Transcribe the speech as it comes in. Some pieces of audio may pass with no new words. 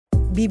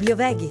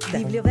Bibliovegit.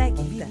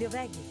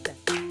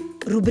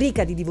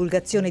 Rubrica di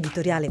divulgazione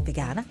editoriale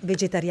vegana,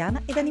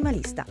 vegetariana ed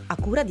animalista, a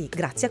cura di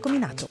Grazia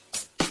Cominato.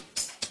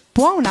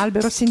 Può un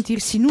albero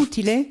sentirsi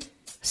inutile?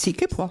 Sì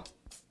che può.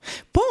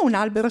 Può un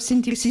albero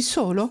sentirsi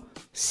solo?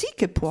 Sì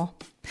che può.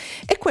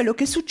 È quello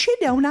che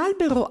succede a un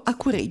albero a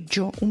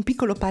Cureggio, un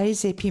piccolo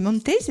paese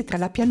piemontese tra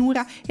la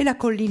pianura e la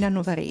collina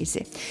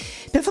novarese.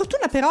 Per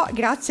fortuna però,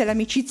 grazie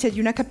all'amicizia di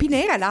una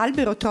capinera,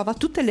 l'albero trova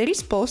tutte le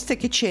risposte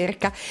che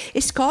cerca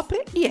e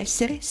scopre di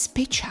essere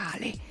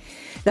speciale.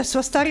 La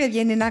sua storia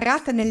viene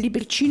narrata nel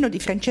libricino di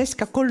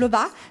Francesca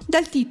Collovà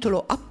dal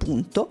titolo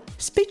appunto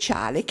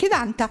Speciale, che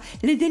vanta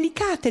le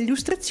delicate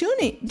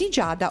illustrazioni di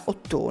Giada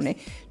Ottone,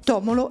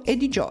 Tomolo e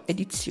di Gio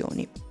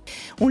Edizioni.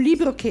 Un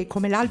libro che,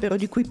 come l'albero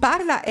di cui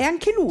parla, è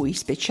anche lui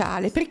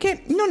speciale,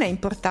 perché non è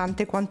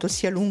importante quanto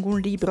sia lungo un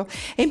libro,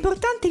 è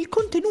importante il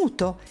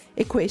contenuto,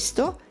 e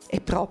questo è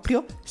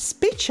proprio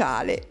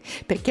speciale,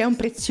 perché è un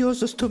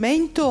prezioso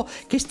strumento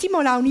che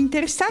stimola un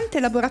interessante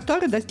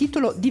laboratorio dal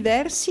titolo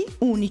Diversi,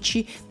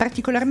 Unici,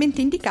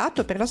 particolarmente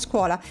indicato per la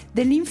scuola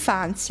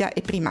dell'infanzia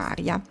e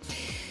primaria.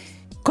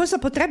 Cosa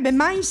potrebbe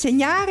mai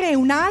insegnare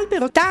un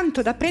albero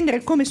tanto da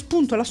prendere come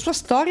spunto la sua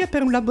storia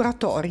per un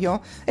laboratorio?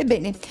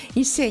 Ebbene,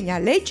 insegna a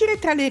leggere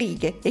tra le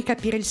righe e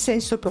capire il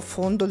senso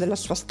profondo della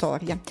sua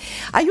storia.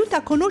 Aiuta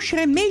a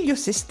conoscere meglio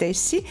se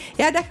stessi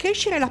e ad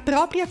accrescere la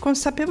propria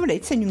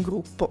consapevolezza in un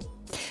gruppo.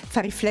 Fa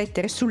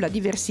riflettere sulla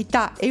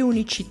diversità e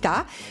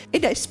unicità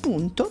ed è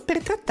spunto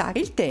per trattare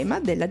il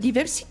tema della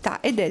diversità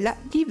e della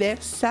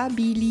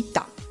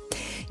diversabilità.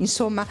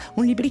 Insomma,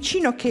 un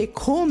libricino che,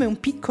 come un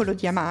piccolo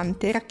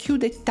diamante,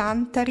 racchiude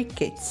tanta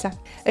ricchezza.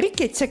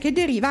 Ricchezza che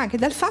deriva anche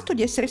dal fatto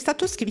di essere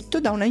stato scritto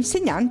da una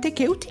insegnante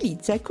che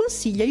utilizza e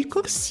consiglia il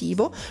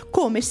corsivo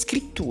come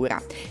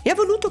scrittura e ha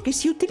voluto che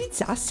si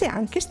utilizzasse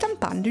anche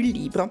stampando il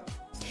libro.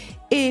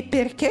 E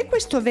perché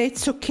questo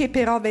vezzo, che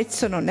però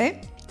vezzo non è?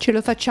 Ce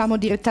lo facciamo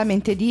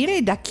direttamente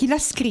dire da chi l'ha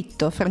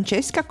scritto,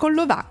 Francesca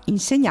Collovà,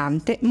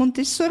 insegnante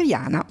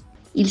montessoriana.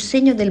 Il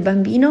segno del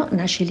bambino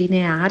nasce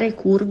lineare,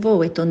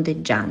 curvo e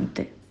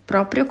tondeggiante,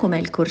 proprio come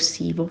il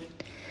corsivo.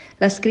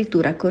 La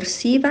scrittura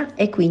corsiva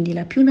è quindi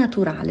la più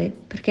naturale,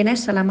 perché in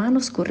essa la mano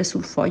scorre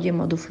sul foglio in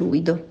modo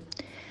fluido.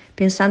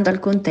 Pensando al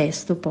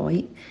contesto,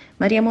 poi,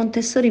 Maria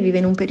Montessori vive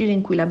in un periodo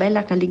in cui la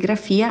bella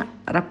calligrafia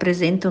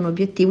rappresenta un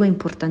obiettivo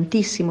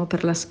importantissimo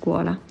per la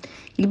scuola.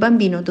 Il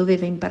bambino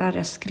doveva imparare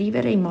a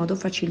scrivere in modo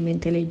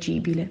facilmente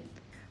leggibile.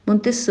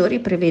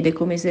 Montessori prevede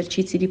come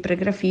esercizi di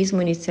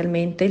pregrafismo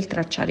inizialmente il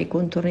tracciare i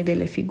contorni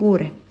delle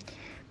figure,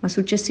 ma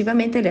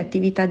successivamente le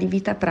attività di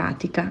vita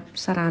pratica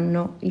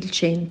saranno il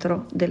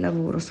centro del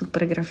lavoro sul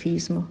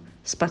pregrafismo.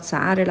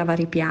 Spazzare,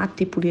 lavare i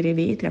piatti, pulire i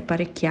vetri,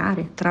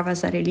 apparecchiare,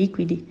 travasare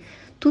liquidi,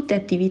 tutte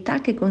attività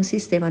che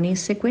consistevano in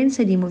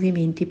sequenze di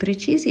movimenti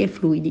precisi e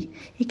fluidi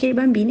e che ai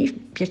bambini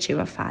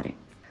piaceva fare.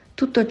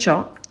 Tutto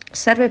ciò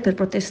serve per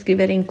poter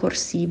scrivere in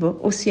corsivo,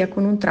 ossia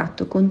con un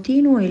tratto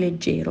continuo e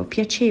leggero,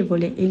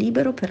 piacevole e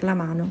libero per la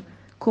mano,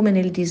 come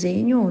nel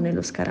disegno o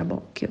nello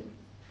scarabocchio.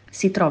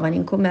 Si trovano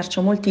in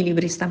commercio molti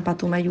libri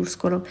stampato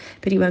maiuscolo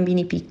per i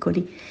bambini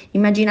piccoli,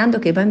 immaginando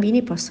che i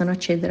bambini possano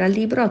accedere al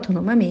libro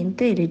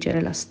autonomamente e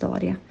leggere la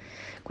storia.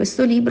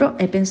 Questo libro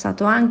è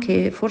pensato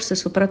anche, forse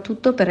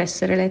soprattutto, per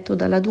essere letto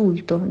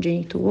dall'adulto,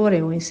 genitore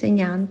o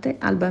insegnante,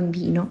 al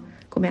bambino,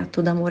 come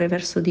atto d'amore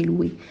verso di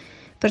lui.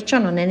 Perciò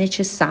non è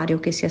necessario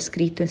che sia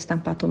scritto e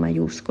stampato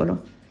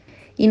maiuscolo.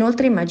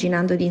 Inoltre,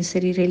 immaginando di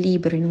inserire il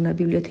libro in una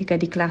biblioteca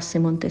di classe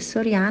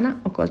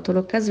montessoriana, ho colto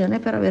l'occasione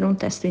per avere un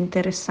testo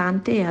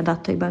interessante e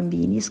adatto ai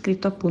bambini,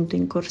 scritto appunto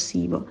in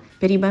corsivo,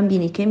 per i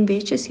bambini che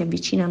invece si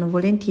avvicinano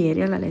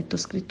volentieri alla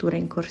lettoscrittura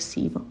in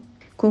corsivo.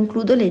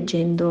 Concludo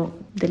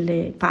leggendo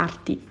delle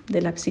parti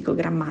della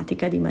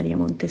psicogrammatica di Maria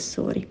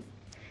Montessori.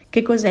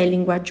 Che cos'è il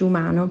linguaggio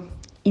umano?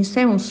 In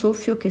sé è un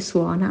soffio che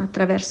suona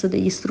attraverso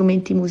degli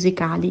strumenti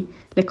musicali,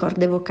 le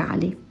corde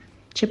vocali.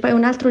 C'è poi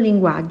un altro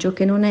linguaggio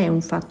che non è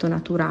un fatto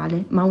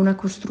naturale, ma una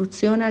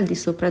costruzione al di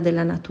sopra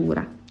della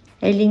natura.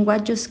 È il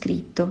linguaggio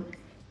scritto,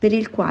 per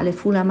il quale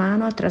fu la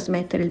mano a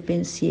trasmettere il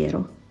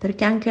pensiero,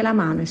 perché anche la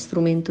mano è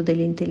strumento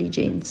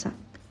dell'intelligenza.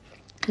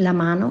 La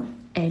mano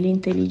è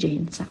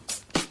l'intelligenza.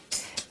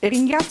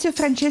 Ringrazio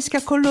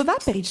Francesca Collovà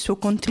per il suo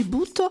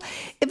contributo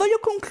e voglio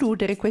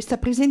concludere questa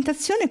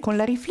presentazione con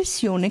la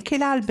riflessione che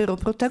l'albero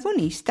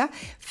protagonista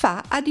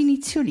fa ad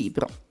inizio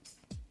libro.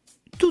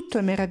 Tutto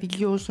è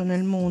meraviglioso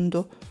nel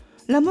mondo,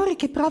 l'amore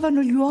che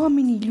provano gli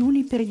uomini gli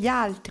uni per gli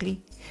altri,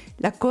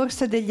 la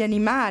corsa degli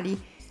animali,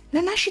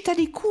 la nascita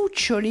dei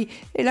cuccioli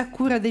e la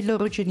cura dei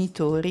loro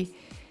genitori,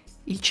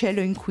 il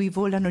cielo in cui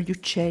volano gli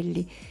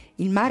uccelli,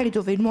 il mare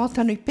dove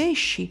nuotano i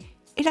pesci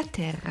e la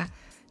terra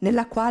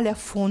nella quale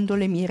affondo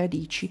le mie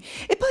radici.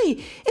 E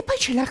poi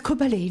c'è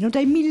l'arcobaleno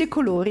dai 1000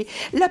 colori,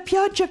 la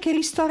pioggia che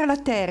ristora la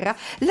terra,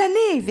 la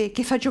neve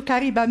che fa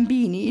giocare i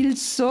bambini, il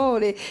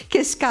sole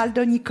che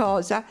scalda ogni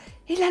cosa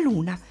e la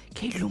luna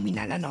che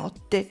illumina la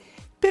notte.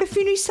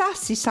 Perfino i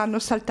sassi sanno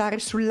saltare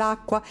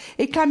sull'acqua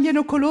e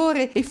cambiano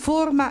colore e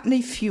forma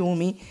nei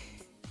fiumi.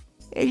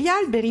 E gli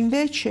alberi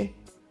invece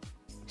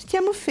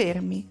stiamo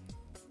fermi,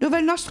 dove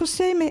il nostro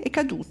seme è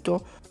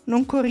caduto.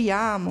 Non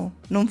corriamo,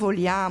 non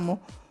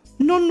voliamo,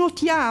 non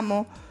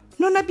nuotiamo,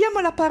 non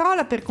abbiamo la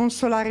parola per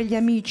consolare gli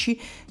amici,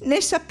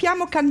 né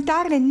sappiamo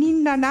cantare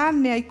ninna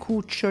nanne ai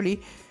cuccioli.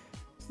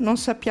 Non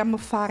sappiamo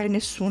fare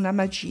nessuna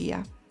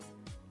magia.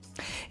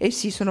 E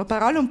sì, sono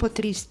parole un po'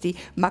 tristi,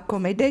 ma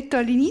come detto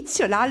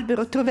all'inizio,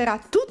 l'albero troverà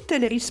tutte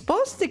le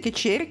risposte che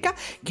cerca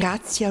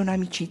grazie a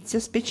un'amicizia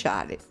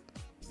speciale.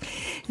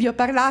 Vi ho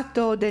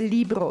parlato del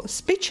libro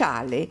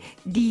Speciale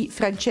di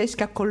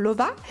Francesca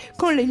Collovà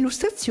con le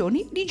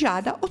illustrazioni di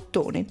Giada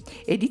Ottone,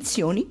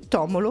 edizioni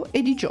Tomolo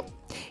e Di Gio.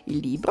 Il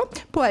libro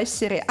può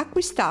essere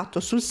acquistato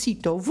sul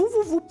sito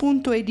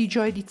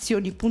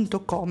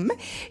www.edigioedizioni.com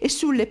e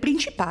sulle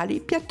principali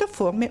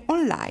piattaforme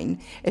online.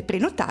 È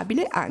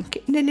prenotabile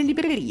anche nelle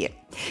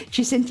librerie.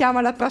 Ci sentiamo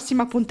alla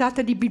prossima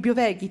puntata di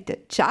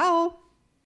Bibliovegit. Ciao!